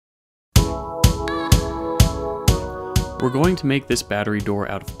We're going to make this battery door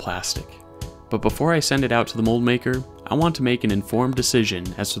out of plastic, but before I send it out to the mold maker, I want to make an informed decision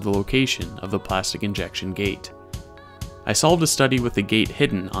as to the location of the plastic injection gate. I solved a study with the gate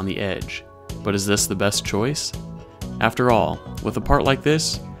hidden on the edge, but is this the best choice? After all, with a part like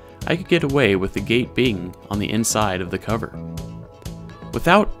this, I could get away with the gate being on the inside of the cover.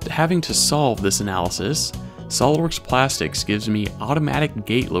 Without having to solve this analysis, SOLIDWORKS Plastics gives me automatic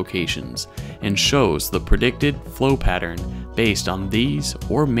gate locations and shows the predicted flow pattern based on these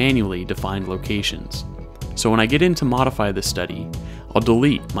or manually defined locations. So when I get in to modify the study, I'll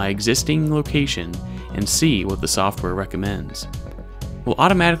delete my existing location and see what the software recommends. We'll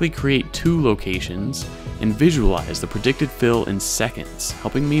automatically create 2 locations and visualize the predicted fill in seconds,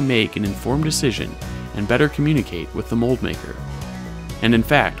 helping me make an informed decision and better communicate with the mold maker. And in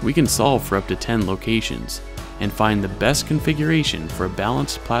fact, we can solve for up to 10 locations and find the best configuration for a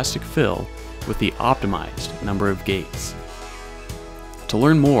balanced plastic fill with the optimized number of gates. To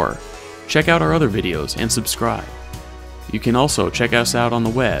learn more, check out our other videos and subscribe. You can also check us out on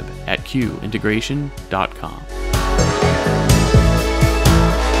the web at qintegration.com.